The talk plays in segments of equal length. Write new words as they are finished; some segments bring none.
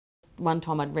one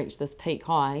time I'd reached this peak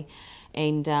high,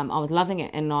 and I was loving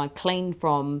it, and I cleaned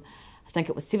from, I think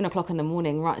it was 7 o'clock in the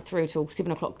morning right through till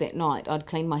 7 o'clock that night. I'd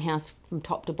cleaned my house from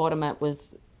top to bottom. It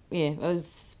was, yeah, it was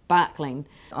sparkling.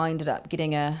 I ended up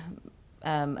getting a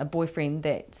boyfriend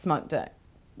that smoked it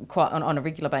quite on a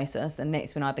regular basis, and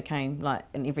that's when I became like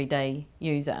an everyday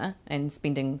user and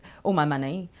spending all my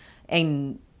money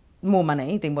and more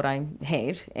money than what I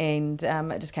had, and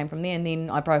it just came from there. And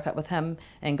then I broke up with him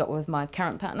and got with my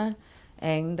current partner,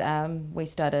 and we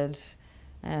started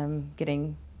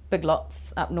getting big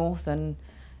lots up north, and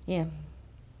yeah,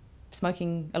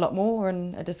 smoking a lot more,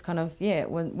 and it just kind of, yeah,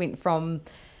 it went from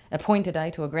a point a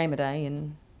day to a gram a day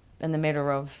in the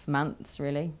matter of months,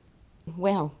 really.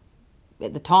 Wow.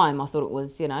 At the time I thought it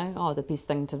was, you know, oh, the best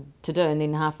thing to do, and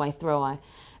then halfway through I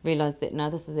realised that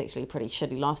no, this is actually a pretty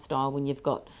shitty lifestyle when you've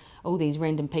got all these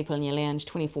random people in your lounge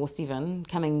 24/7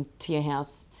 coming to your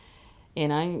house, you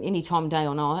know, any time, day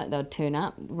or night. They'd turn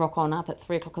up, rock on up at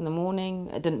 3 o'clock in the morning.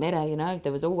 It didn't matter, you know,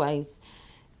 there was always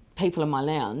people in my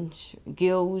lounge,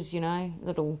 girls, you know,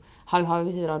 little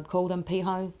ho-hos that I'd call them,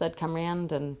 pee-hos. They'd come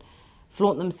round and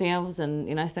flaunt themselves, and,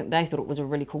 you know, they thought it was a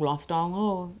really cool lifestyle.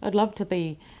 Oh, I'd love to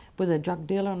be with a drug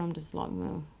dealer, and I'm just like,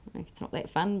 well, it's not that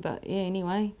fun, but yeah,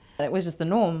 anyway. It was just the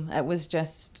norm. It was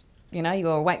just, you know, you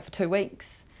were awake for 2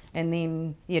 weeks, and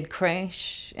then you'd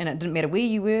crash, and it didn't matter where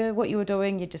you were, what you were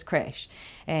doing, you'd just crash.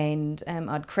 And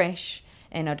I'd crash,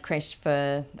 and I'd crash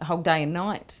for a whole day and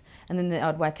night, and then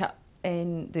I'd wake up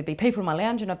and there'd be people in my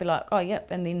lounge, and I'd be like, oh,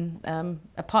 yep, and then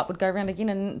a pipe would go around again,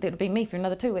 and there'd be me for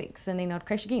another 2 weeks, and then I'd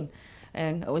crash again.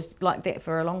 And it was like that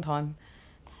for a long time.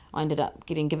 I ended up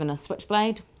getting given a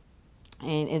switchblade,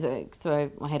 and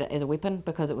so I had it as a weapon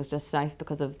because it was just safe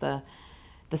because of the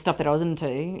stuff that I was into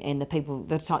and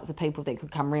the types of people that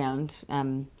could come round.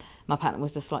 My partner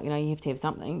was just like, you know, you have to have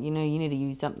something, you know, you need to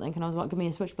use something. And I was like, give me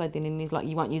a switchblade then. And he's like,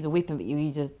 you won't use a weapon, but you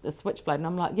use a switchblade. And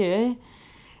I'm like, yeah.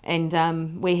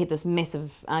 And we had this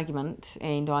massive argument,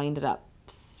 and I ended up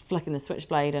flicking the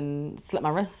switchblade and slit my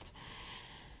wrist.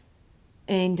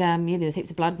 And yeah, there was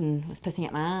heaps of blood, and it was pissing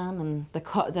out my arm, and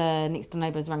the next door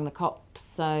neighbours rang the cops,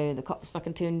 so the cops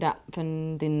fucking turned up,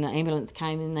 and then the ambulance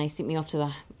came, and they sent me off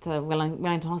to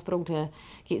Wellington Hospital to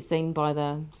get seen by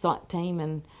the site team,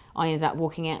 and I ended up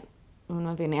walking out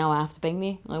maybe an hour after being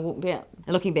there. I walked out.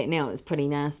 And looking back now, it's pretty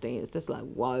nasty. It's just like,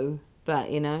 whoa.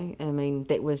 But, you know, I mean,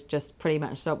 that was just pretty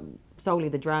much solely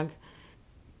the drug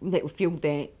that fueled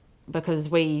that, because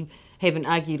we haven't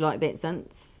argued like that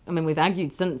since. I mean, we've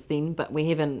argued since then, but we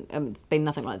haven't, it's been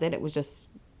nothing like that. It was just,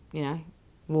 you know,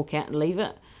 walk out and leave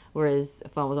it. Whereas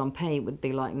if I was on P, it would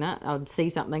be like, nah, I'd see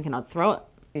something and I'd throw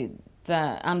it.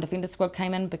 The armed defender squad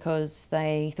came in because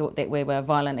they thought that we were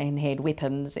violent and had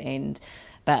weapons,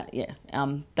 but yeah,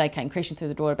 they came crashing through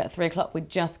the door about 3 o'clock. We'd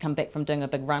just come back from doing a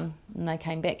big run, and they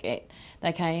came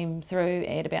through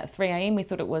at about 3 a.m. We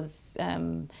thought it was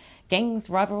gangs,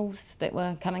 rivals that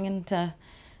were coming in to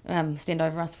stand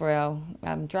over us for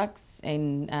our drugs,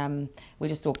 and we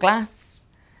just saw glass,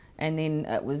 and then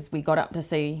we got up to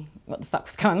see what the fuck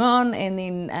was going on, and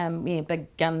then yeah,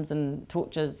 big guns and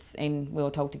torches, and we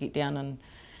were told to get down and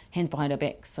hands behind our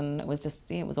backs, and it was just,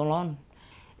 yeah, it was all on.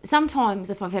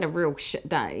 Sometimes if I've had a real shit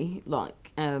day,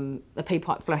 like a pea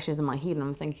pipe flashes in my head and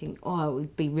I'm thinking, oh, it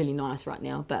would be really nice right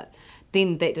now, but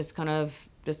then that just kind of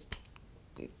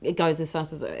it goes as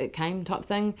fast as it came type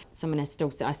thing.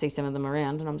 I see some of them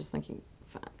around, and I'm just thinking,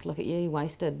 fuck, look at you,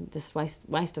 wasted, just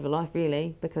waste of a life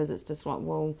really, because it's just like,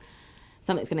 well,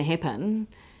 something's going to happen.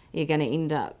 You're going to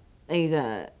end up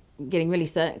either getting really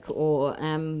sick, or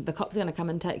the cops are going to come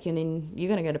and take you, and then you're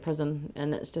going to go to prison,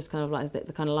 and it's just kind of like, is that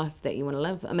the kind of life that you want to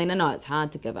live? I mean, I know it's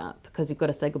hard to give up because you've got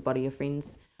to say goodbye to your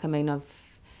friends. I mean,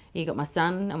 you got my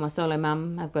son and my solo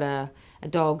mum. I've got a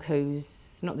dog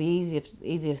who's not the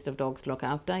easiest of dogs to look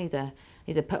after. He's a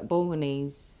pit bull, and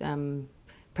he's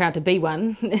proud to be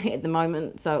one at the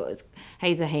moment. So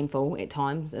he's a handful at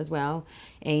times as well.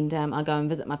 And I go and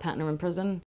visit my partner in prison.